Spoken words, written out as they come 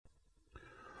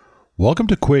Welcome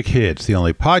to Quick Hits, the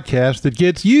only podcast that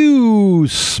gets you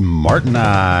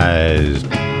smartenized.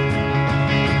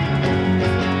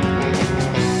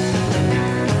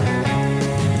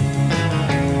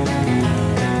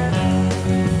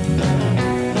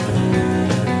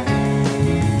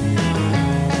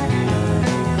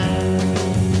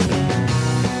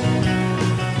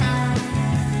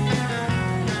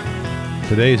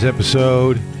 Today's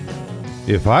episode,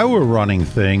 if I were running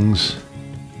things.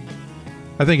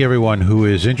 I think everyone who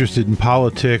is interested in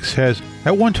politics has,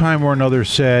 at one time or another,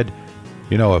 said,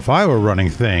 you know, if I were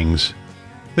running things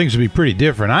would be pretty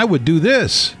different. I would do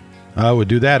this. I would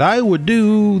do that. I would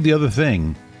do the other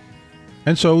thing.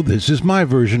 And so this is my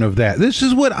version of that. This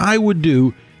is what I would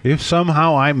do if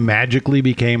somehow I magically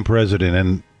became president.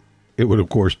 And it would, of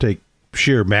course, take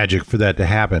sheer magic for that to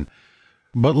happen.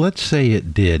 But let's say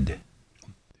it did.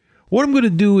 What I'm going to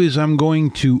do is I'm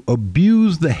going to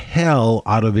abuse the hell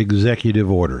out of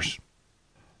executive orders.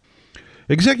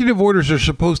 Executive orders are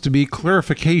supposed to be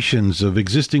clarifications of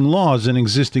existing laws and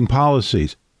existing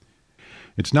policies.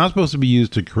 It's not supposed to be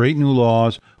used to create new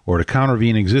laws or to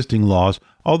countervene existing laws,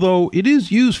 although it is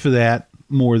used for that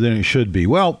more than it should be.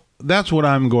 Well, that's what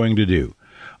I'm going to do.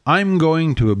 I'm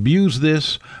going to abuse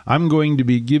this. I'm going to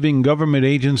be giving government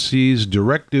agencies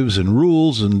directives and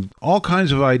rules and all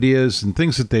kinds of ideas and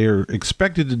things that they are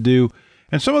expected to do,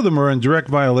 and some of them are in direct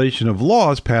violation of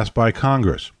laws passed by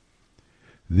Congress.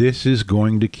 This is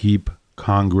going to keep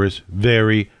Congress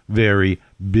very, very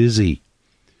busy.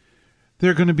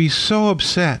 They're going to be so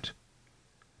upset.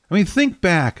 I mean, think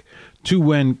back to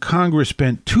when Congress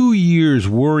spent 2 years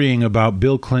worrying about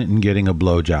Bill Clinton getting a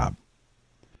blowjob.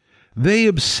 They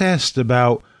obsessed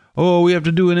about, we have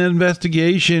to do an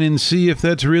investigation and see if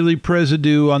that's really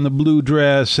residue on the blue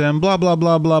dress and blah, blah,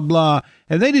 blah, blah, blah.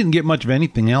 And they didn't get much of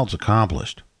anything else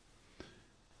accomplished.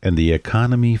 And the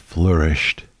economy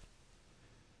flourished.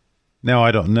 Now,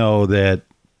 I don't know that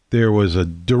there was a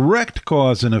direct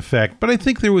cause and effect, but I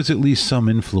think there was at least some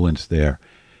influence there.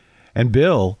 And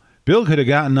Bill could have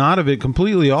gotten out of it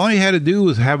completely. All he had to do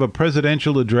was have a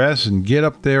presidential address and get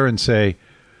up there and say,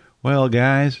 well,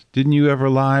 guys, didn't you ever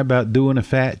lie about doing a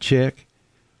fat chick?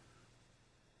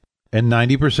 And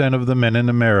 90% of the men in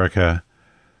America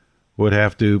would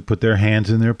have to put their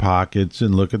hands in their pockets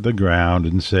and look at the ground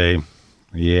and say,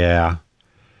 yeah,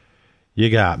 you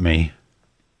got me.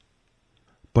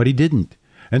 But he didn't.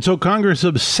 And so Congress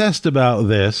obsessed about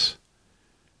this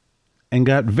and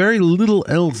got very little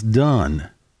else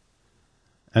done.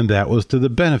 And that was to the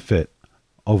benefit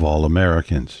of all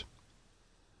Americans.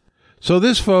 So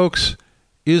this, folks,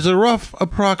 is a rough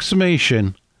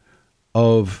approximation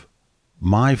of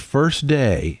my first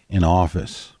day in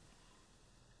office.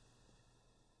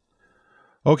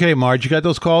 Okay, Marge, you got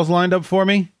those calls lined up for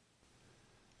me?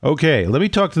 Okay, let me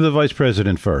talk to the vice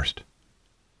president first.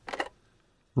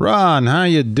 Ron, how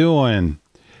you doing?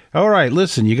 All right,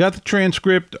 listen, you got the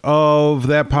transcript of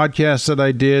that podcast that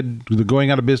I did, the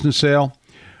Going Out of Business sale?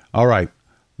 All right.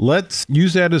 Let's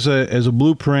use that as a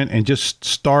blueprint and just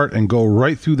start and go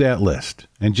right through that list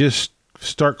and just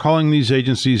start calling these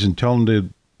agencies and tell them to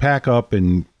pack up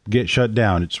and get shut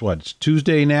down. It's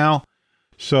Tuesday now.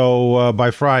 So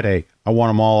by Friday, I want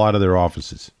them all out of their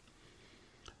offices.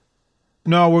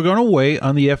 No, we're going to wait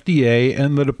on the FDA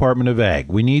and the Department of Ag.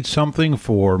 We need something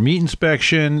for meat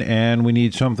inspection and we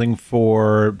need something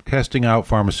for testing out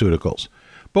pharmaceuticals.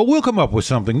 But we'll come up with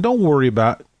something. Don't worry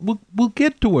about it. We'll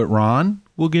get to it, Ron.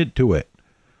 We'll get to it.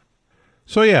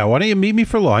 So yeah, why don't you meet me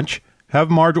for lunch,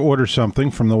 have Marge order something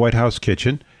from the White House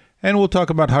kitchen, and we'll talk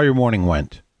about how your morning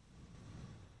went.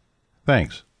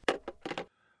 Thanks.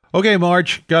 Okay,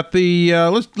 Marge, got the,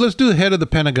 let's do the head of the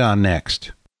Pentagon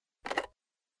next.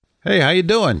 Hey, how you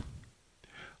doing?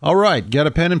 All right, got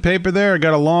a pen and paper there? I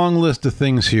got a long list of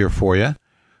things here for you.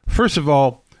 First of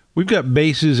all, we've got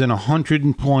bases in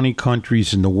 120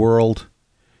 countries in the world.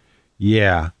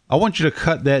 Yeah, I want you to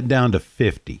cut that down to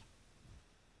 50.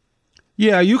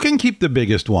 Yeah, you can keep the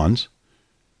biggest ones.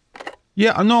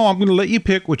 Yeah, no, I'm going to let you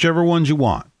pick whichever ones you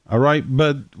want. All right,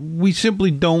 but we simply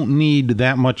don't need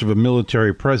that much of a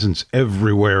military presence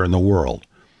everywhere in the world.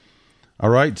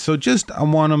 All right, so I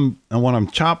want them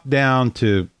chopped down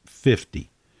to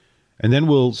 50. And then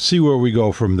we'll see where we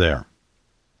go from there.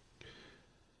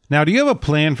 Now, do you have a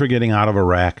plan for getting out of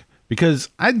Iraq? Because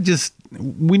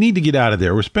we need to get out of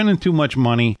there. We're spending too much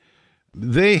money.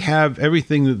 They have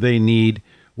everything that they need.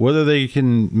 Whether they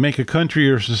can make a country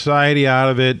or society out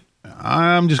of it,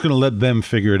 I'm just going to let them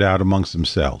figure it out amongst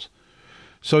themselves.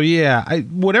 So, yeah,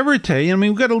 whatever it takes. I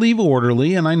mean, we've got to leave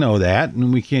orderly, and I know that.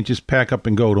 And we can't just pack up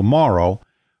and go tomorrow.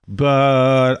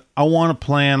 but I want to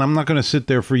plan. I'm not going to sit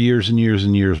there for years and years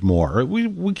and years more.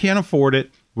 We can't afford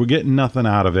it. We're getting nothing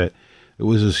out of it. It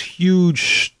was this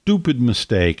huge, stupid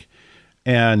mistake,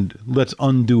 and let's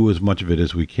undo as much of it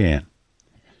as we can.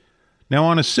 Now,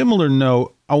 on a similar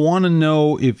note, I want to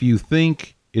know if you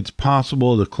think it's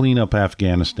possible to clean up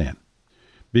Afghanistan,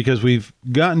 because we've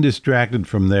gotten distracted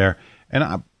from there. And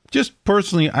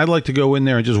I'd like to go in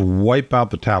there and just wipe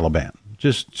out the Taliban.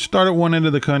 Just start at one end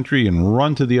of the country and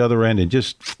run to the other end and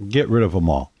just get rid of them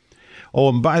all. Oh,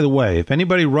 and by the way, if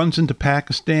anybody runs into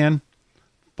Pakistan,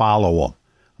 follow them.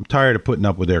 I'm tired of putting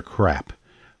up with their crap.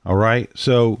 All right?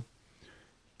 So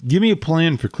give me a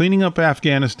plan for cleaning up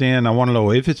Afghanistan. I want to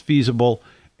know if it's feasible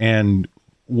and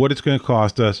what it's going to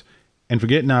cost us, and for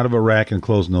getting out of Iraq and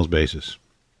closing those bases.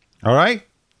 All right?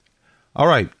 All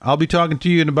right. I'll be talking to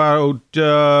you in about 3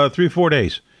 or 4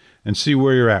 days and see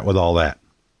where you're at with all that.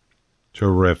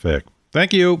 Terrific.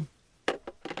 Thank you.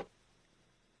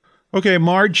 Okay,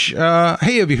 Marge.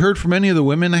 Hey, have you heard from any of the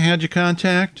women I had you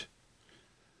contact?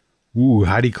 Ooh,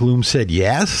 Heidi Klum said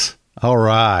yes. All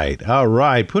right. All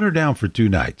right. Put her down for 2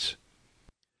 nights.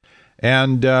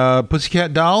 And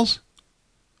Pussycat Dolls?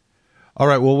 All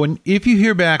right. Well, if you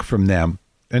hear back from them,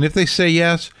 and if they say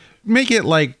yes, make it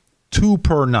like 2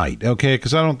 per night, okay?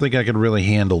 Because I don't think I could really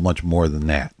handle much more than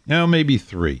that. Maybe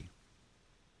 3.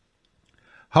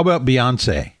 How about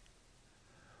Beyonce?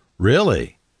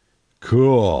 Really?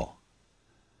 Cool.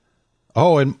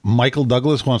 Oh, and Michael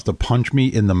Douglas wants to punch me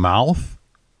in the mouth?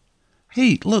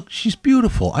 Hey, look, she's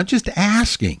beautiful. I'm just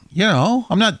asking.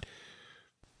 I'm not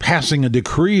passing a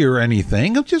decree or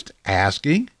anything. I'm just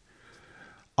asking.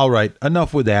 All right,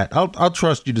 enough with that. I'll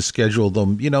trust you to schedule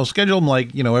them. Schedule them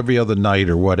like, every other night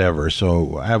or whatever,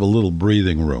 so I have a little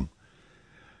breathing room.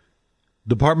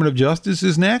 Department of Justice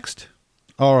is next?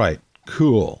 All right.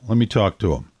 Cool. Let me talk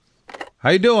to him.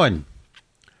 How you doing?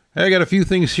 Hey, I got a few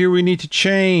things here we need to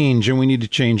change, and we need to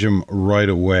change them right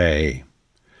away.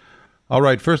 All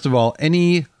right. First of all,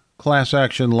 any class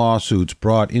action lawsuits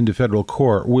brought into federal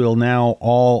court will now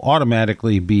all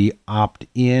automatically be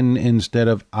opt-in instead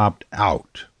of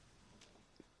opt-out.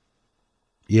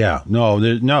 Yeah. No,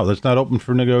 that's not open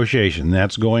for negotiation.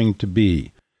 That's going to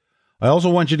be. I also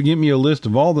want you to give me a list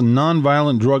of all the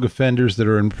nonviolent drug offenders that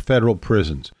are in federal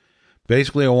prisons.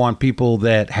 Basically, I want people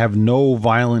that have no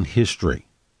violent history.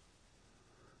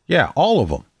 Yeah, all of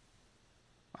them.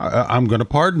 I'm going to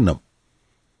pardon them.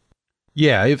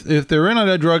 Yeah, if they're in on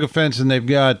a drug offense and they've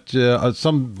got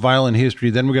some violent history,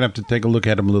 then we're going to have to take a look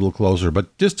at them a little closer.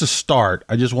 But just to start,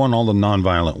 I just want all the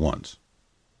nonviolent ones.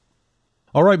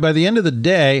 All right, by the end of the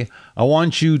day, I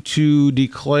want you to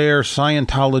declare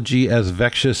Scientology as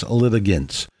vexatious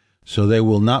litigants. So they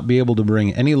will not be able to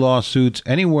bring any lawsuits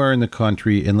anywhere in the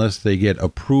country unless they get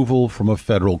approval from a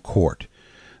federal court.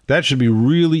 That should be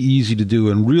really easy to do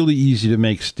and really easy to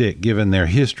make stick given their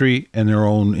history and their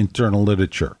own internal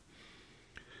literature.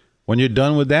 When you're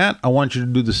done with that, I want you to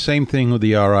do the same thing with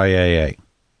the RIAA.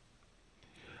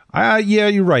 Yeah,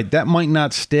 you're right. That might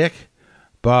not stick,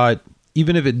 but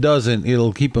even if it doesn't,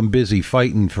 it'll keep them busy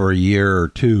fighting for a year or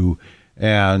 2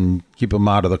 and keep them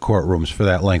out of the courtrooms for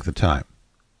that length of time.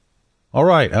 All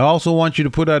right. I also want you to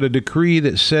put out a decree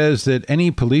that says that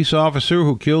any police officer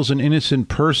who kills an innocent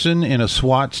person in a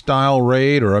SWAT-style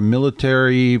raid or a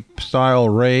military-style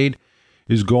raid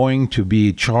is going to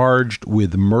be charged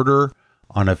with murder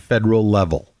on a federal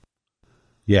level.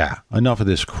 Yeah, enough of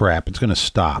this crap. It's going to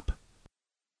stop.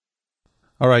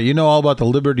 All right. You know all about the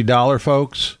Liberty Dollar,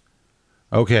 folks?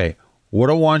 Okay. What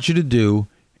I want you to do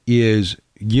is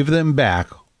give them back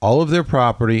all of their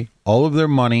property, all of their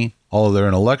money, all of their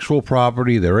intellectual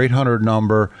property, their 800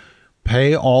 number,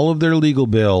 pay all of their legal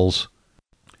bills.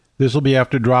 This will be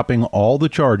after dropping all the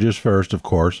charges first, of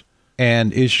course,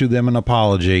 and issue them an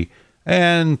apology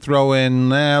and throw in,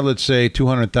 let's say,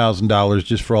 $200,000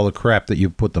 just for all the crap that you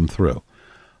put them through.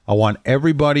 I want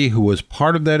everybody who was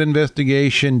part of that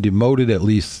investigation demoted at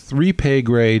least 3 pay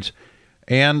grades,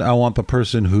 and I want the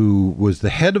person who was the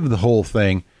head of the whole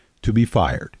thing to be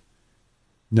fired.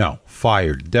 No,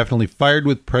 fired. Definitely fired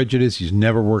with prejudice. He's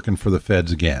never working for the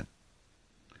feds again.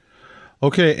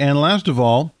 Okay, and last of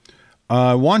all,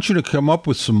 I want you to come up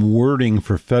with some wording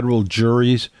for federal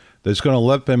juries that's going to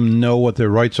let them know what their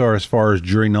rights are as far as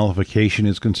jury nullification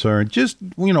is concerned. Just,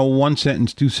 1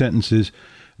 sentence, 2 sentences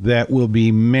that will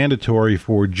be mandatory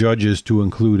for judges to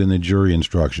include in the jury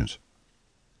instructions.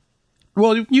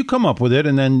 Well, you come up with it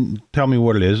and then tell me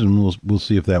what it is, and we'll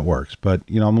see if that works. But,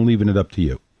 I'm leaving it up to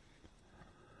you.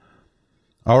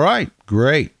 All right,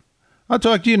 great. I'll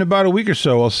talk to you in about a week or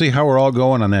so. I'll see how we're all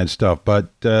going on that stuff. But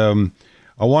I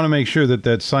want to make sure that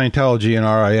Scientology and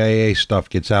RIAA stuff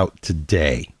gets out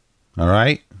today. All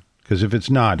right? Because if it's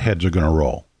not, heads are going to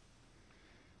roll.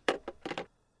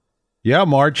 Yeah,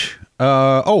 Marge.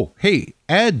 Hey,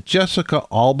 add Jessica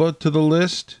Alba to the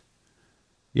list.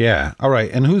 Yeah. All right.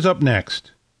 And who's up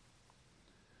next?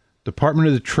 Department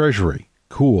of the Treasury.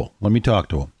 Cool. Let me talk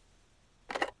to him.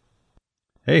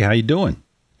 Hey, how you doing?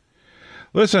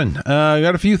 Listen, I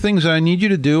got a few things I need you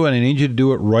to do, and I need you to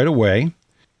do it right away.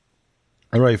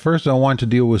 All right. First, I want to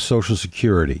deal with Social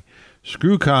Security.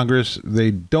 Screw Congress. They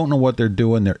don't know what they're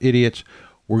doing. They're idiots.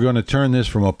 We're going to turn this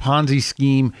from a Ponzi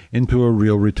scheme into a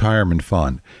real retirement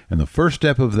fund. And the first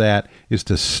step of that is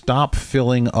to stop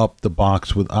filling up the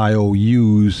box with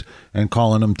IOUs and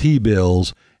calling them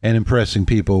T-bills and impressing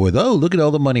people with, oh, look at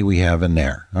all the money we have in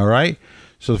there. All right?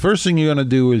 So the first thing you're going to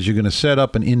do is you're going to set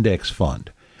up an index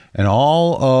fund. And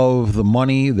all of the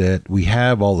money that we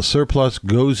have, all the surplus,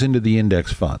 goes into the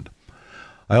index fund.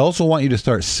 I also want you to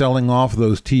start selling off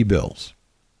those T-bills.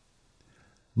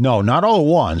 No, not all at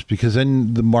once, because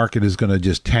then the market is going to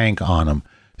just tank on them.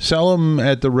 Sell them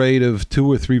at the rate of 2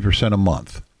 or 3% a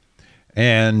month.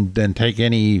 And then take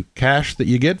any cash that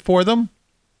you get for them,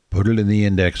 put it in the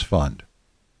index fund.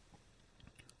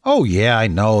 Oh, yeah, I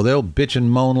know. They'll bitch and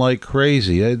moan like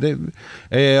crazy.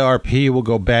 AARP will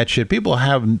go batshit. People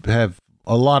have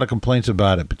a lot of complaints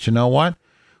about it. But you know what?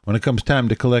 When it comes time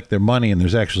to collect their money and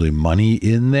there's actually money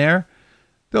in there,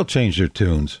 they'll change their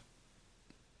tunes.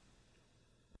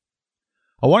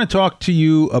 I want to talk to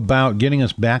you about getting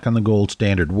us back on the gold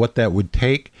standard, what that would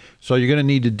take. So you're going to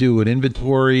need to do an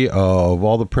inventory of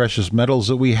all the precious metals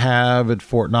that we have at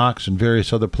Fort Knox and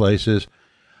various other places.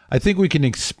 I think we can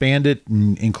expand it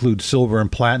and include silver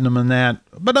and platinum in that,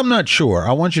 but I'm not sure.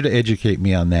 I want you to educate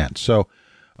me on that. So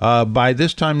by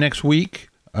this time next week,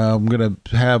 I'm going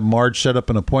to have Marge set up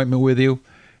an appointment with you,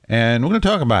 and we're going to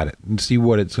talk about it and see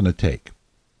what it's going to take.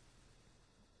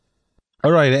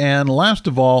 All right, and last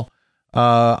of all,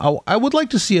 I would like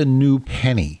to see a new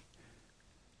penny.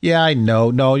 Yeah, I know.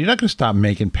 No, you're not going to stop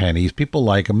making pennies. People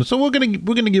like them. So we're going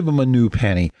to give them a new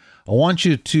penny. I want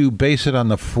you to base it on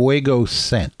the Fuego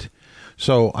cent.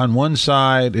 So on one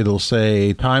side, it'll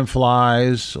say time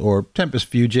flies or tempus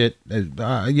fugit.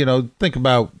 Think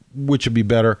about which would be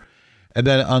better. And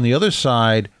then on the other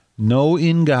side, know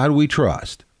in God we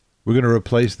trust. We're going to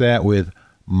replace that with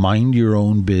mind your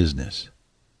own business.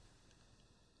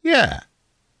 Yeah.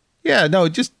 Yeah, no,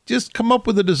 just come up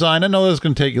with a design. I know that's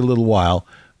going to take you a little while,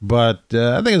 but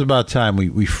I think it's about time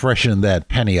we freshen that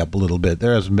penny up a little bit.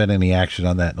 There hasn't been any action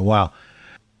on that in a while.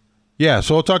 Yeah,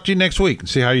 so I'll talk to you next week and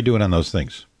see how you're doing on those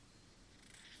things.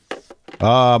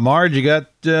 Marge, you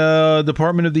got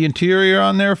Department of the Interior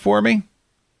on there for me?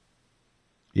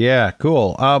 Yeah,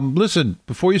 cool. Listen,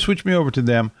 before you switch me over to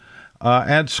them,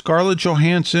 add Scarlett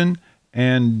Johansson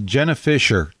and Jenna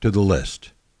Fisher to the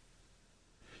list.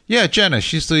 Yeah, Jenna,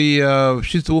 she's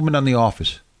the woman on The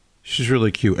Office. She's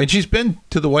really cute. And she's been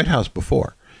to the White House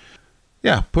before.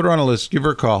 Yeah, put her on a list. Give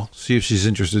her a call. See if she's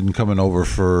interested in coming over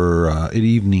for an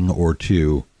evening or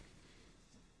two.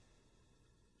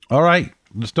 All right,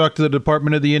 let's talk to the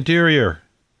Department of the Interior.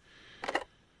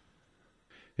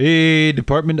 Hey,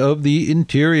 Department of the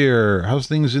Interior. How's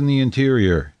things in the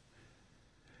interior?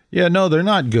 Yeah, no, they're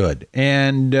not good.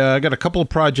 And I got a couple of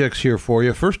projects here for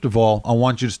you. First of all, I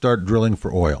want you to start drilling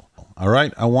for oil. All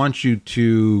right? I want you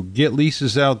to get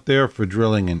leases out there for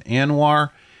drilling in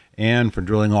Anwar and for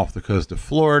drilling off the coast of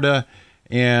Florida.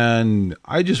 And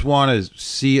I just want to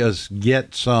see us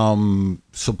get some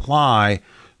supply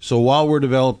so while we're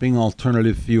developing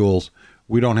alternative fuels,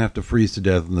 we don't have to freeze to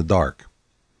death in the dark.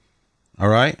 All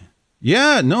right?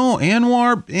 Yeah, no,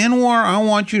 Anwar, I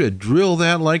want you to drill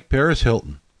that like Paris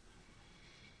Hilton.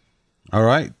 All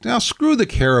right. Now, screw the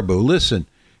caribou. Listen,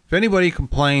 if anybody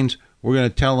complains, we're going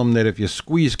to tell them that if you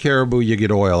squeeze caribou, you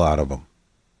get oil out of them.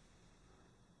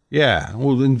 Yeah,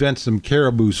 we'll invent some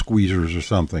caribou squeezers or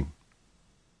something.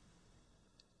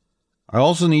 I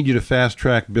also need you to fast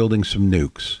track building some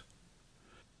nukes.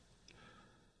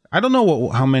 I don't know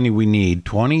how many we need,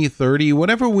 20, 30,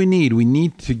 whatever we need. We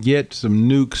need to get some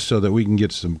nukes so that we can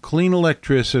get some clean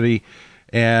electricity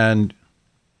and,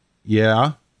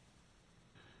 yeah,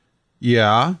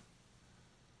 okay,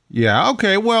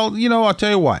 well, I'll tell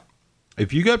you what.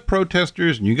 If you got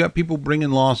protesters and you got people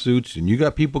bringing lawsuits and you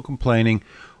got people complaining,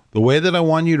 the way that I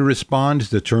want you to respond is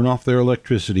to turn off their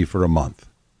electricity for a month.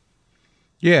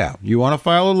 Yeah, you want to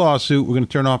file a lawsuit, we're going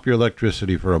to turn off your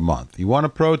electricity for a month. You want to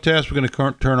protest, we're going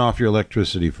to turn off your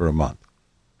electricity for a month.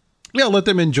 Yeah, let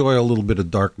them enjoy a little bit of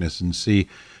darkness and see.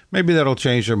 Maybe that'll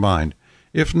change their mind.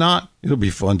 If not, it'll be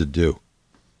fun to do.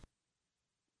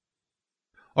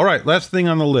 All right, last thing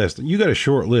on the list. You got a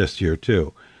short list here,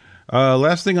 too.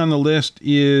 Last thing on the list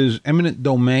is eminent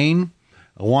domain.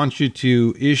 I want you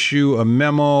to issue a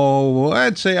memo.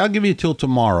 I'd say I'll give you till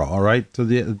tomorrow, all right? So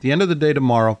at the end of the day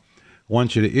tomorrow, I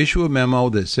want you to issue a memo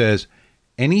that says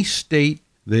any state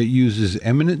that uses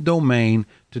eminent domain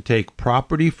to take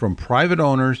property from private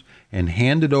owners and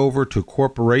hand it over to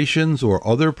corporations or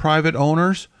other private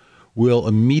owners will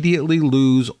immediately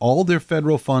lose all their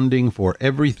federal funding for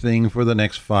everything for the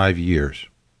next 5 years.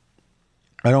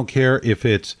 I don't care if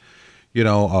it's,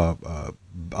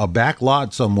 a back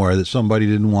lot somewhere that somebody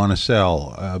didn't want to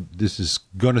sell. This is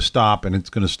going to stop, and it's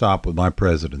going to stop with my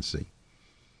presidency.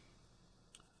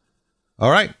 All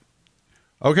right.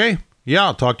 Okay. Yeah,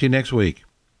 I'll talk to you next week.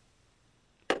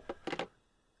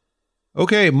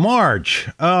 Okay, Marge,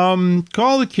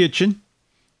 call the kitchen,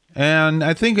 and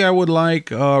I think I would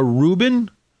like Reuben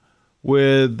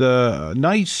with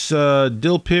nice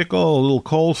dill pickle, a little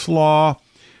coleslaw,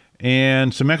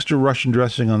 and some extra Russian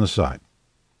dressing on the side.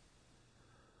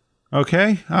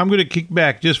 Okay, I'm going to kick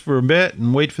back just for a bit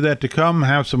and wait for that to come,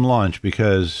 have some lunch,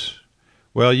 because,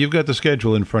 well, you've got the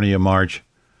schedule in front of you, Marge.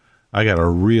 I got a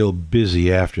real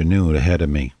busy afternoon ahead of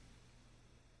me.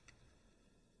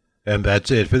 And that's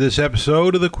it for this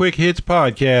episode of the Quick Hits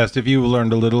Podcast. If you've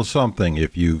learned a little something,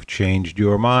 if you've changed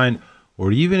your mind,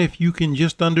 or even if you can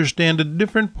just understand a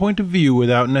different point of view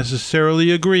without necessarily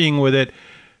agreeing with it,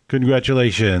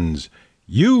 congratulations.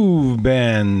 You've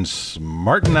been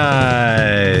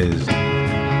smartenized.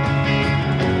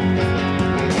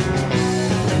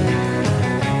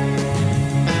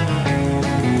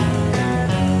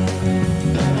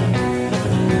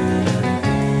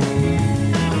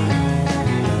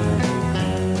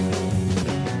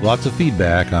 Lots of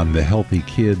feedback on the Healthy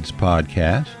Kids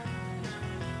podcast.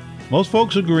 Most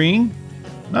folks agreeing.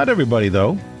 Not everybody,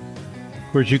 though.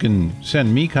 Of course, you can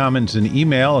send me comments in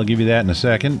email. I'll give you that in a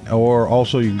second. Or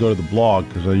also you can go to the blog,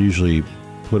 because I usually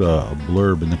put a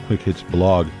blurb in the Quick Hits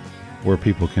blog where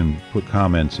people can put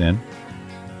comments in.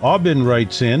 Aubin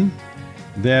writes in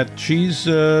that she's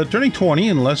turning 20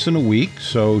 in less than a week,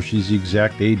 so she's the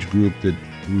exact age group that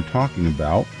we were talking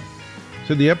about.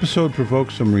 So the episode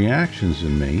provoked some reactions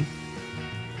in me.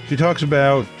 She talks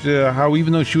about how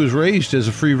even though she was raised as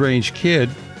a free-range kid,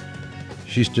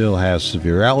 she still has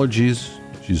severe allergies,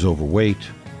 she's overweight.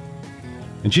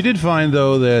 And she did find,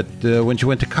 though, that when she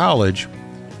went to college,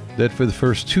 that for the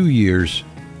first 2 years,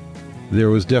 there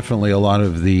was definitely a lot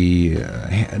of the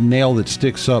nail that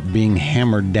sticks up being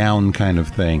hammered down kind of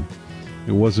thing.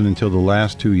 It wasn't until the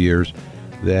last 2 years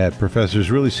that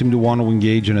professors really seemed to want to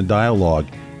engage in a dialogue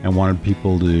and wanted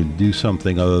people to do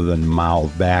something other than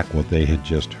mouth back what they had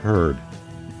just heard.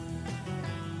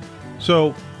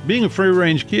 So, being a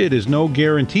free-range kid is no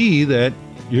guarantee that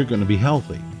you're going to be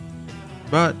healthy.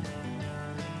 But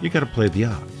you got to play the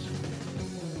odds.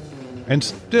 And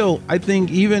still, I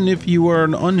think even if you are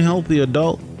an unhealthy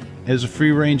adult as a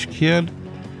free-range kid,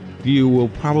 you will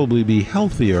probably be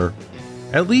healthier,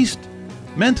 at least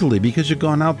mentally, because you've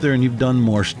gone out there and you've done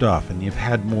more stuff and you've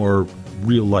had more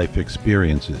real-life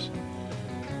experiences.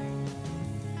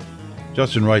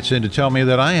 Justin writes in to tell me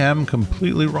that I am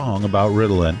completely wrong about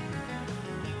Ritalin,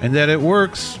 and that it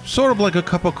works sort of like a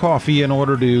cup of coffee in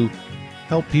order to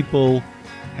help people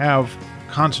have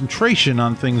concentration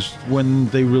on things when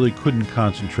they really couldn't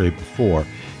concentrate before.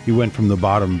 He went from the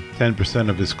bottom 10%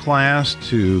 of his class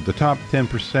to the top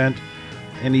 10%,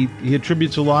 and he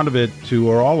attributes a lot of it to,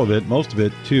 or all of it, most of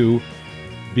it, to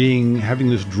having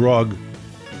this drug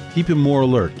keep him more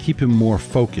alert, keep him more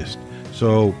focused,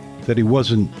 so that he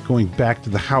wasn't going back to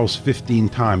the house 15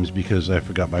 times because I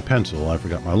forgot my pencil, I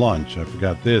forgot my lunch, I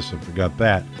forgot this, I forgot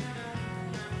that.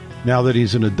 Now that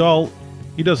he's an adult,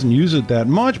 he doesn't use it that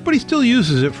much, but he still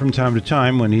uses it from time to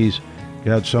time when he's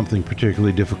got something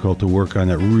particularly difficult to work on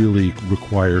that really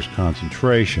requires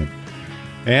concentration.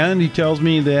 And he tells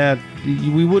me that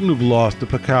we wouldn't have lost a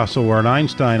Picasso or an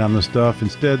Einstein on the stuff.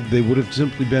 Instead, they would have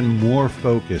simply been more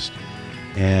focused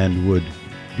and would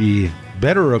be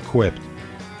better equipped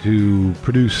to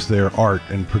produce their art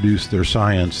and produce their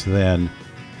science than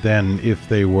if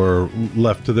they were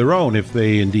left to their own, if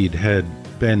they indeed had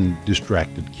been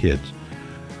distracted kids.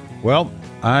 Well,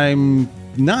 I'm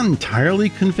not entirely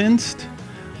convinced,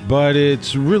 but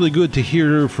it's really good to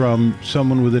hear from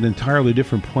someone with an entirely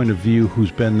different point of view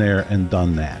who's been there and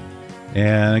done that.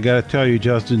 And I got to tell you,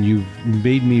 Justin, you've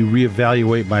made me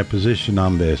reevaluate my position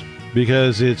on this,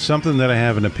 because it's something that I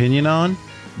have an opinion on,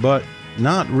 but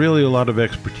not really a lot of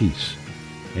expertise.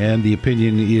 And the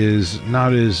opinion is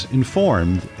not as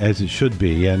informed as it should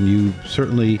be. And you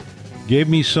certainly gave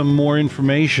me some more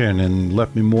information and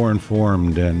left me more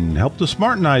informed and helped to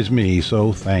smartenize me,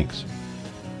 so thanks.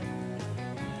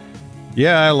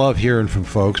 Yeah, I love hearing from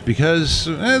folks because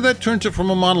that turns it from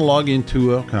a monologue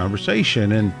into a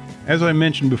conversation. And as I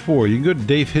mentioned before, you can go to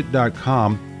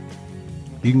davehit.com.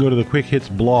 You can go to the Quick Hits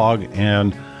blog,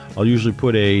 and I'll usually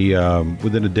put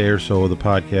within a day or so of the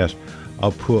podcast,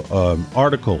 I'll put an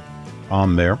article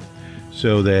on there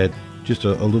so that just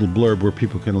a little blurb where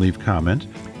people can leave comments.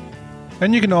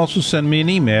 And you can also send me an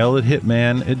email at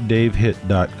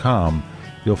hitman@davehit.com.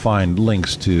 You'll find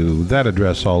links to that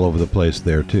address all over the place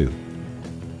there too.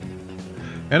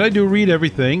 And I do read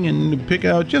everything and pick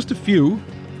out just a few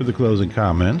for the closing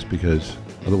comments because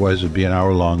otherwise it'd be an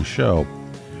hour-long show.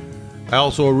 I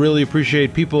also really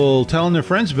appreciate people telling their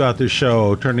friends about this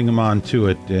show, turning them on to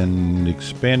it, and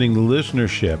expanding the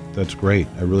listenership. That's great.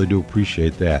 I really do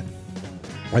appreciate that.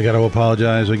 I got to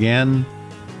apologize again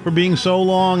for being so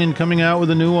long and coming out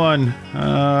with a new one.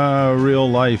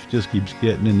 Real life just keeps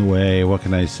getting in the way. What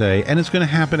can I say? And it's going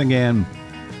to happen again.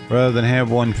 Rather than have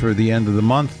one for the end of the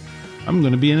month, I'm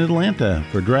going to be in Atlanta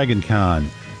for DragonCon,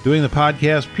 doing the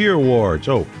Podcast Peer Awards.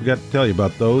 Oh, forgot to tell you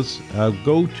about those.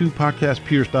 Go to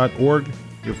podcastpeers.org.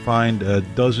 You'll find a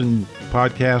dozen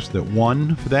podcasts that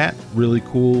won for that. Really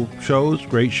cool shows,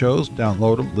 great shows.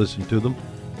 Download them, listen to them.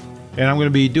 And I'm going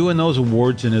to be doing those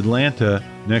awards in Atlanta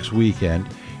next weekend.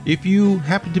 If you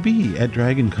happen to be at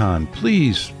DragonCon,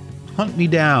 please hunt me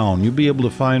down. You'll be able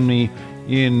to find me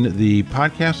in the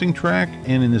podcasting track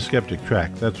and in the skeptic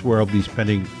track. That's where I'll be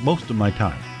spending most of my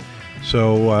time.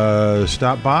 So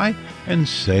stop by and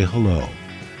say hello.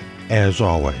 As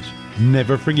always,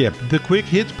 never forget, the Quick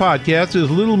Hits podcast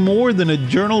is little more than a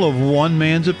journal of one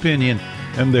man's opinion,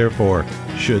 and therefore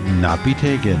should not be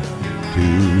taken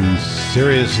too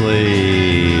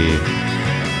seriously.